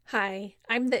Hi,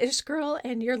 I'm the Ish Girl,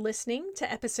 and you're listening to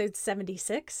episode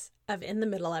 76 of In the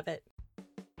Middle of It,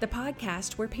 the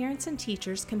podcast where parents and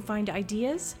teachers can find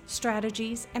ideas,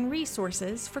 strategies, and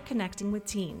resources for connecting with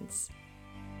teens.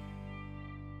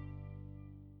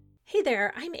 Hey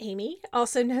there, I'm Amy,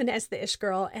 also known as the Ish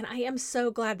Girl, and I am so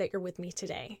glad that you're with me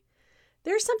today.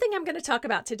 There's something I'm going to talk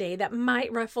about today that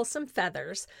might ruffle some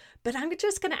feathers, but I'm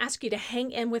just going to ask you to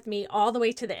hang in with me all the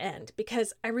way to the end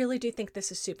because I really do think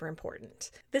this is super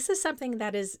important. This is something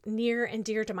that is near and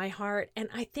dear to my heart, and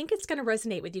I think it's going to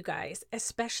resonate with you guys,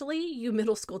 especially you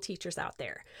middle school teachers out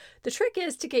there. The trick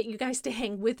is to get you guys to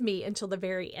hang with me until the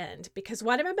very end because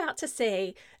what I'm about to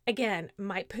say, again,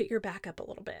 might put your back up a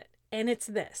little bit. And it's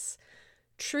this: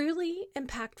 truly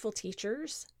impactful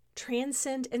teachers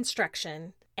transcend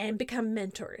instruction and become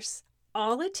mentors.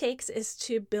 All it takes is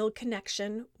to build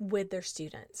connection with their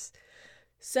students.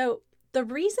 So the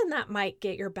reason that might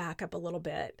get your back up a little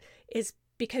bit is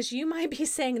because you might be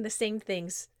saying the same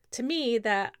things to me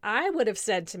that I would have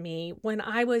said to me when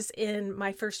I was in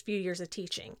my first few years of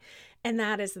teaching. And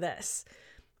that is this: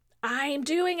 I'm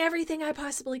doing everything I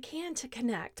possibly can to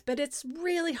connect, but it's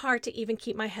really hard to even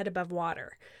keep my head above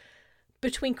water.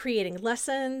 Between creating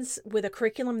lessons with a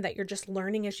curriculum that you're just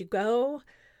learning as you go,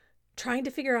 trying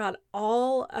to figure out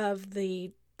all of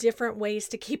the different ways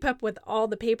to keep up with all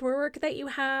the paperwork that you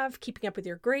have, keeping up with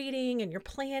your grading and your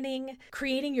planning,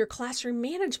 creating your classroom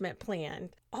management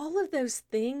plan, all of those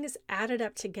things added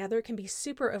up together can be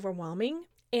super overwhelming.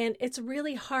 And it's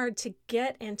really hard to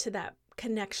get into that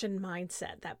connection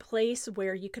mindset, that place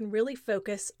where you can really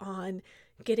focus on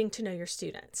getting to know your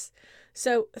students.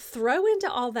 So throw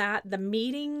into all that the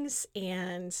meetings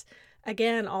and,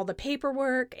 again, all the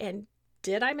paperwork. And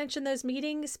did I mention those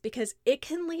meetings? Because it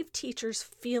can leave teachers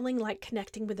feeling like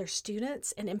connecting with their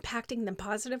students and impacting them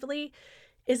positively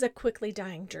is a quickly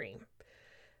dying dream.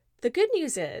 The good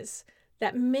news is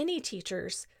that many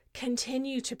teachers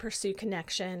continue to pursue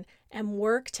connection and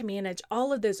work to manage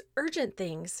all of those urgent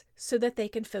things so that they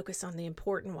can focus on the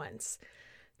important ones.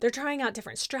 They're trying out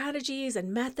different strategies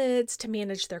and methods to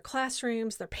manage their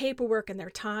classrooms, their paperwork, and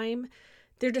their time.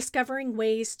 They're discovering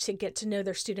ways to get to know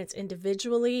their students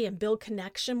individually and build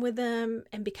connection with them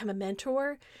and become a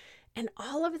mentor. And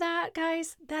all of that,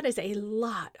 guys, that is a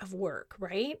lot of work,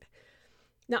 right?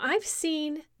 Now, I've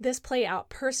seen this play out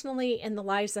personally in the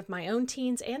lives of my own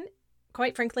teens and,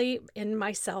 quite frankly, in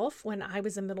myself when I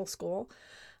was in middle school.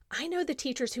 I know the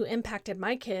teachers who impacted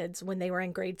my kids when they were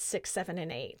in grades 6, 7,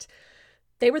 and 8.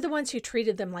 They were the ones who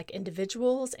treated them like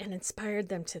individuals and inspired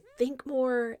them to think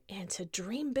more and to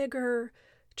dream bigger,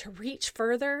 to reach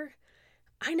further.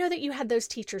 I know that you had those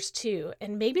teachers too,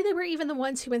 and maybe they were even the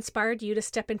ones who inspired you to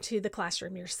step into the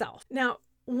classroom yourself. Now,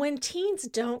 when teens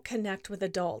don't connect with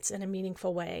adults in a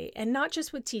meaningful way, and not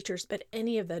just with teachers, but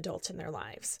any of the adults in their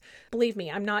lives, believe me,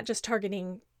 I'm not just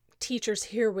targeting teachers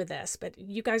here with this, but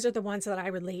you guys are the ones that I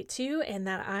relate to and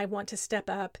that I want to step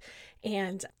up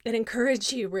and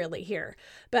encourage you really here.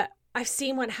 But I've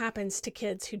seen what happens to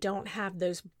kids who don't have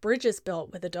those bridges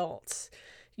built with adults.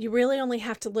 You really only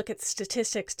have to look at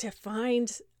statistics to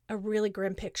find a really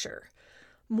grim picture.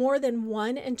 More than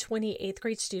 1 in 20 8th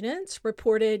grade students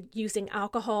reported using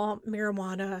alcohol,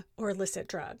 marijuana, or illicit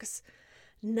drugs.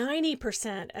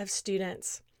 90% of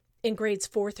students in grades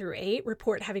 4 through 8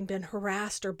 report having been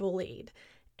harassed or bullied.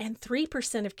 And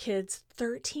 3% of kids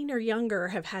 13 or younger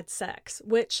have had sex,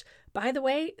 which, by the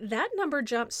way, that number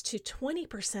jumps to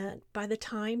 20% by the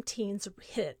time teens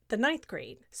hit the 9th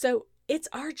grade. So it's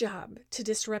our job to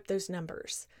disrupt those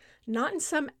numbers, not in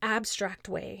some abstract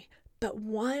way, but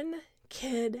one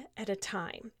kid at a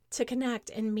time, to connect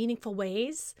in meaningful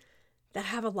ways that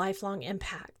have a lifelong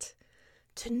impact,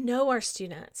 to know our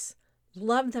students,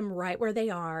 love them right where they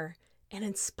are, and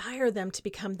inspire them to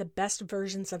become the best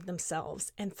versions of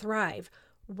themselves and thrive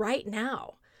right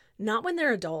now. Not when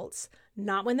they're adults,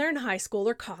 not when they're in high school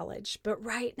or college, but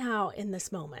right now in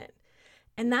this moment.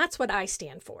 And that's what I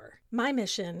stand for. My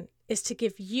mission is to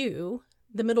give you,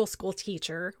 the middle school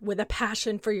teacher with a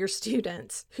passion for your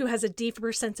students, who has a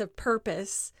deeper sense of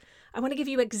purpose, I want to give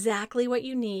you exactly what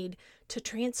you need to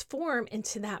transform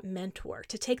into that mentor,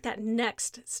 to take that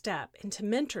next step into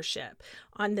mentorship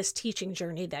on this teaching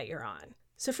journey that you're on.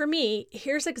 So for me,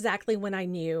 here's exactly when I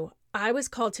knew I was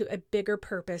called to a bigger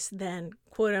purpose than,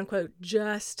 quote unquote,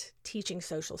 just teaching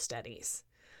social studies.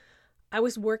 I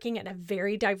was working at a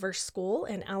very diverse school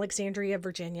in Alexandria,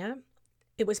 Virginia.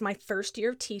 It was my first year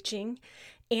of teaching,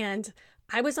 and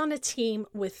I was on a team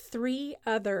with 3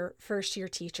 other first-year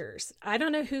teachers. I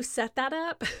don't know who set that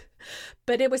up,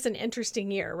 but it was an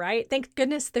interesting year, right? Thank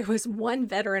goodness there was one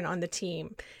veteran on the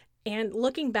team, And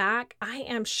looking back, I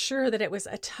am sure that it was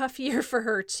a tough year for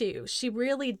her too. She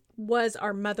really was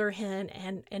our mother hen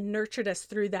and nurtured us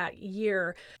through that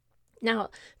year. Now,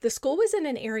 the school was in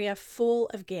an area full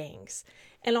of gangs.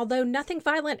 And although nothing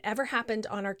violent ever happened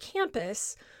on our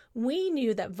campus, we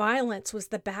knew that violence was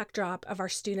the backdrop of our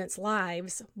students'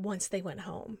 lives once they went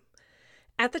home.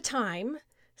 At the time,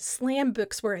 slam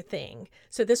books were a thing.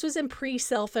 So this was in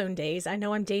pre-cell phone days. I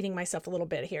know I'm dating myself a little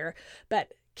bit here,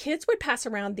 but kids would pass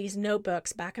around these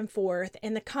notebooks back and forth,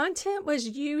 and the content was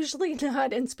usually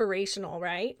not inspirational,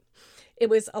 right? It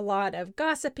was a lot of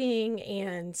gossiping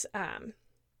and,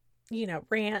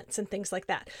 rants and things like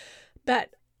that. But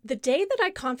the day that I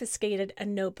confiscated a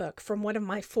notebook from one of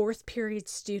my fourth period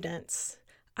students,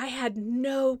 I had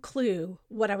no clue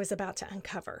what I was about to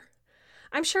uncover.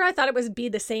 I'm sure I thought it would be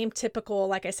the same typical,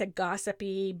 like I said,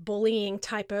 gossipy, bullying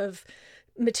type of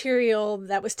material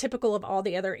that was typical of all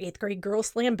the other 8th grade girl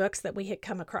slam books that we had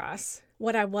come across.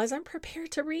 What I wasn't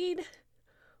prepared to read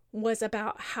was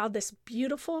about how this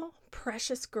beautiful,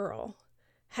 precious girl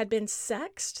had been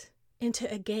sexed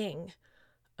into a gang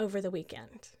over the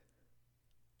weekend.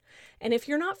 And if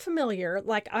you're not familiar,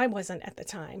 like I wasn't at the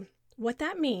time, what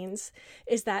that means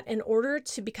is that in order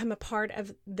to become a part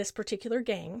of this particular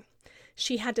gang,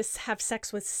 she had to have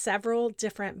sex with several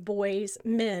different boys,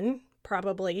 men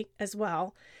probably as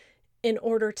well, in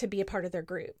order to be a part of their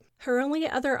group. Her only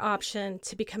other option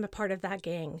to become a part of that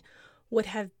gang would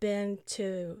have been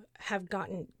to have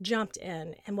gotten jumped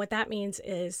in. And what that means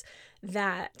is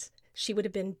that she would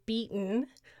have been beaten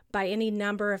by any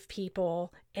number of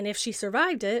people. And if she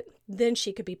survived it, then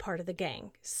she could be part of the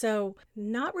gang. So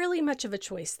not really much of a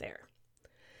choice there.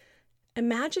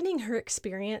 Imagining her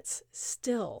experience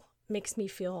still makes me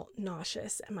feel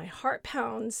nauseous, and my heart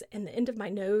pounds and the end of my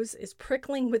nose is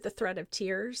prickling with the threat of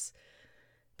tears,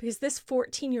 because this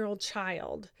 14-year-old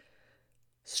child,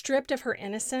 stripped of her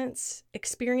innocence,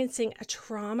 experiencing a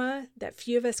trauma that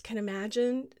few of us can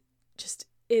imagine, just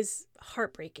is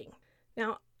heartbreaking.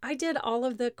 Now, I did all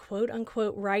of the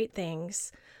quote-unquote right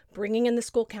things, bringing in the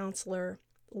school counselor,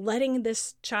 letting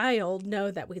this child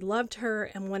know that we loved her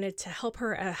and wanted to help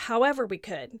her however we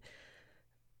could.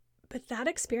 But that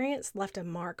experience left a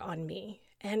mark on me,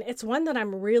 and it's one that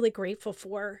I'm really grateful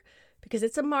for, because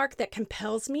it's a mark that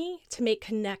compels me to make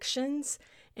connections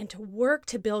and to work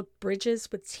to build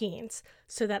bridges with teens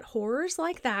so that horrors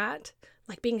like that,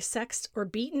 like being sexed or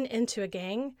beaten into a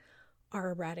gang,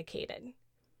 are eradicated.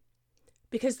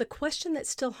 Because the question that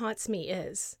still haunts me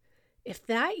is, if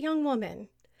that young woman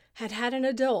had had an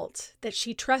adult that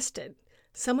she trusted,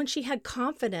 someone she had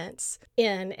confidence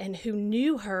in and who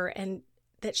knew her, and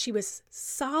that she was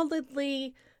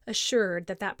solidly assured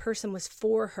that that person was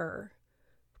for her,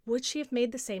 would she have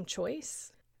made the same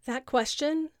choice? That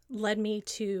question led me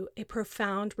to a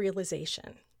profound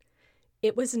realization.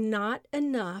 It was not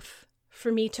enough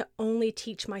for me to only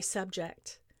teach my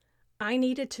subject. I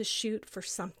needed to shoot for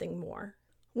something more,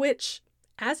 which,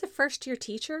 as a first-year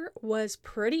teacher, was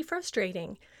pretty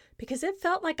frustrating because it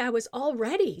felt like I was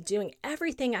already doing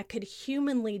everything I could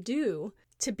humanly do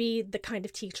to be the kind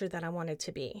of teacher that I wanted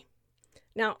to be.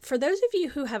 Now, for those of you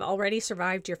who have already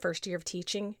survived your first year of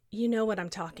teaching, you know what I'm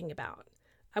talking about.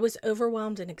 I was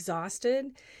overwhelmed and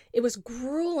exhausted. It was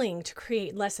grueling to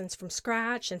create lessons from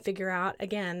scratch and figure out,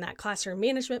 again, that classroom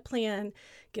management plan,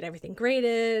 get everything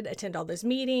graded, attend all those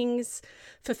meetings,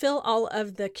 fulfill all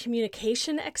of the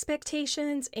communication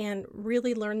expectations, and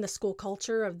really learn the school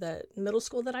culture of the middle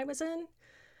school that I was in.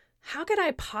 How could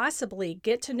I possibly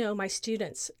get to know my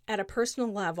students at a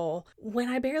personal level when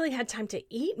I barely had time to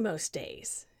eat most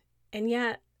days? And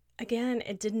yet, again,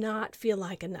 it did not feel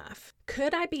like enough.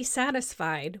 Could I be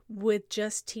satisfied with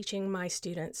just teaching my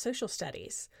students social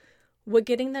studies? Would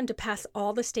getting them to pass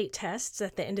all the state tests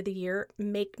at the end of the year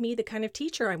make me the kind of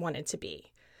teacher I wanted to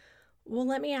be? Well,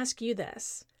 let me ask you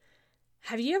this.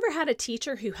 Have you ever had a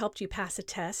teacher who helped you pass a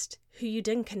test who you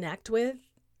didn't connect with?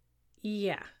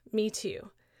 Yeah, me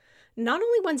too. Not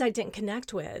only ones I didn't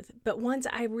connect with, but ones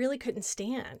I really couldn't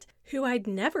stand, who I'd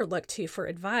never looked to for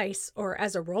advice or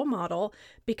as a role model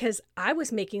because I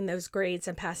was making those grades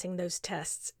and passing those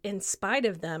tests in spite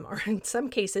of them, or in some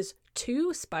cases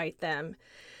to spite them,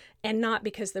 and not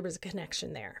because there was a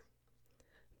connection there.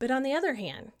 But on the other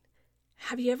hand,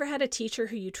 have you ever had a teacher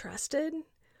who you trusted?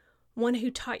 One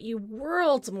who taught you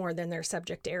worlds more than their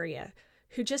subject area,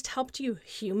 who just helped you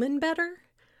human better?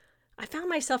 I found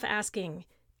myself asking,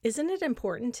 isn't it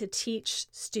important to teach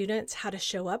students how to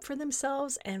show up for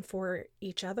themselves and for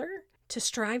each other, to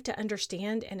strive to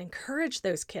understand and encourage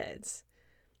those kids?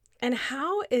 And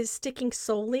how is sticking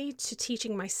solely to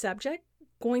teaching my subject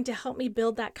going to help me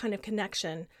build that kind of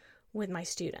connection with my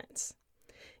students?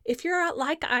 If you're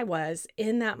like I was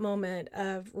in that moment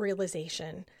of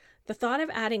realization, the thought of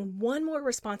adding one more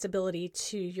responsibility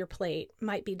to your plate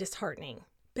might be disheartening.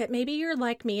 But maybe you're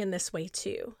like me in this way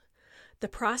too. The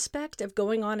prospect of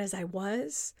going on as I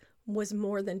was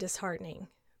more than disheartening.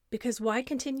 Because why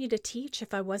continue to teach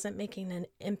if I wasn't making an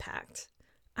impact?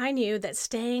 I knew that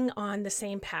staying on the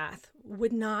same path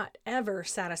would not ever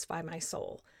satisfy my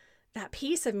soul, that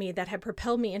piece of me that had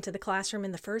propelled me into the classroom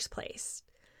in the first place.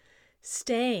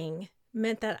 Staying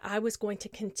meant that I was going to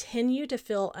continue to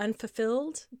feel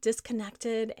unfulfilled,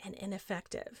 disconnected, and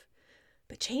ineffective.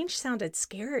 But change sounded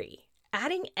scary.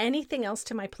 Adding anything else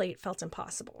to my plate felt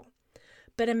impossible.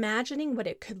 But imagining what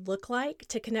it could look like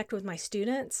to connect with my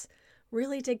students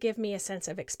really did give me a sense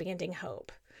of expanding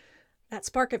hope, that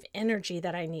spark of energy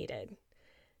that I needed.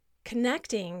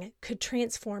 Connecting could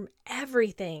transform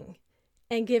everything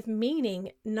and give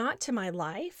meaning not to my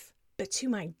life, but to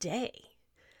my day.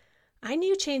 I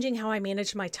knew changing how I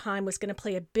managed my time was going to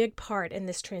play a big part in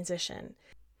this transition,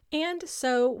 and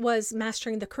so was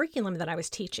mastering the curriculum that I was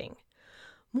teaching.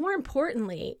 More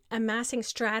importantly, amassing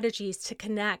strategies to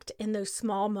connect in those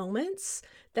small moments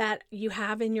that you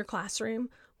have in your classroom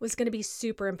was going to be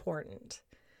super important.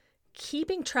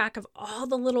 Keeping track of all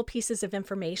the little pieces of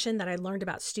information that I learned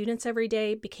about students every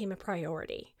day became a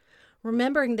priority.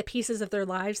 Remembering the pieces of their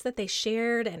lives that they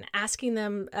shared and asking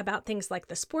them about things like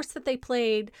the sports that they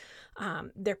played,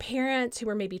 their parents who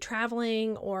were maybe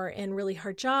traveling or in really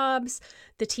hard jobs,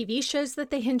 the TV shows that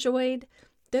they enjoyed.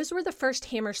 Those were the first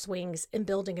hammer swings in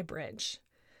building a bridge.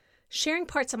 Sharing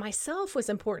parts of myself was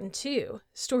important too.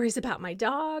 Stories about my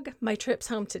dog, my trips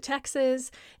home to Texas,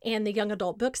 and the young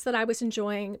adult books that I was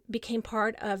enjoying became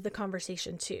part of the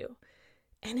conversation too.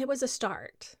 And it was a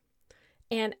start.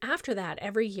 And after that,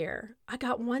 every year, I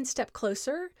got one step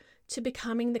closer to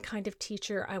becoming the kind of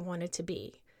teacher I wanted to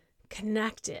be.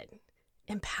 Connected,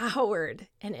 empowered,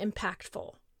 and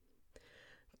impactful.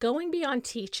 Going beyond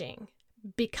teaching,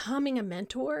 becoming a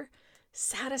mentor,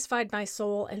 satisfied my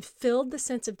soul and filled the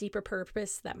sense of deeper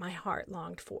purpose that my heart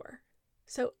longed for.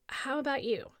 So how about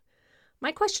you?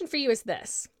 My question for you is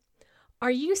this.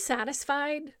 Are you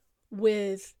satisfied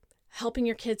with helping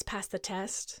your kids pass the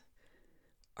test?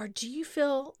 Or do you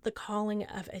feel the calling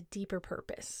of a deeper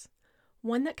purpose?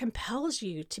 One that compels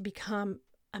you to become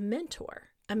a mentor,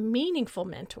 a meaningful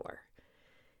mentor?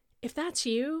 If that's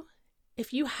you,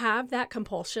 if you have that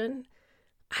compulsion,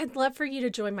 I'd love for you to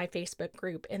join my Facebook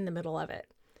group in the middle of it.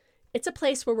 It's a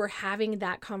place where we're having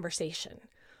that conversation.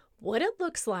 What it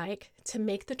looks like to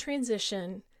make the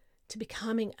transition to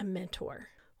becoming a mentor,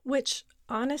 which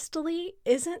honestly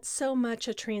isn't so much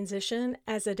a transition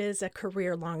as it is a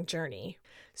career-long journey.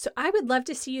 So I would love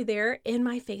to see you there in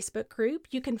my Facebook group.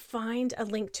 You can find a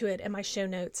link to it in my show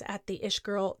notes at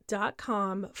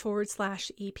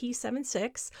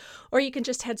theishgirl.com/EP76, or you can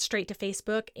just head straight to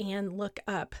Facebook and look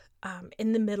up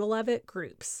in the middle of it,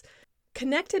 groups.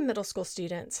 Connected middle school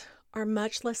students are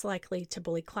much less likely to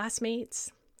bully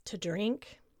classmates, to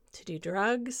drink, to do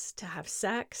drugs, to have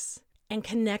sex, and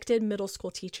connected middle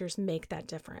school teachers make that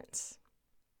difference.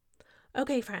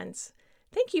 Okay, friends,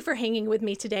 thank you for hanging with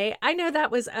me today. I know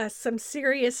that was some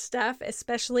serious stuff,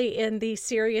 especially in the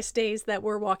serious days that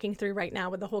we're walking through right now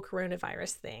with the whole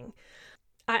coronavirus thing.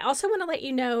 I also want to let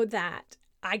you know that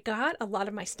I got a lot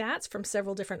of my stats from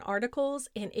several different articles,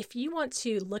 and if you want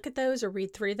to look at those or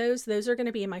read through those are going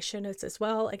to be in my show notes as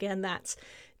well. Again, that's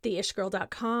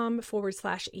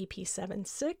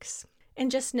theishgirl.com/EP76.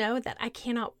 And just know that I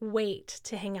cannot wait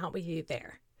to hang out with you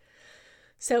there.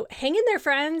 So hang in there,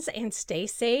 friends, and stay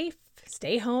safe,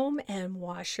 stay home, and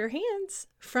wash your hands.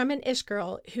 From an Ish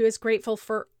Girl who is grateful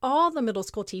for all the middle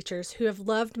school teachers who have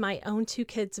loved my own two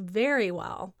kids very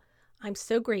well, I'm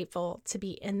so grateful to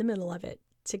be in the middle of it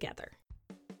together.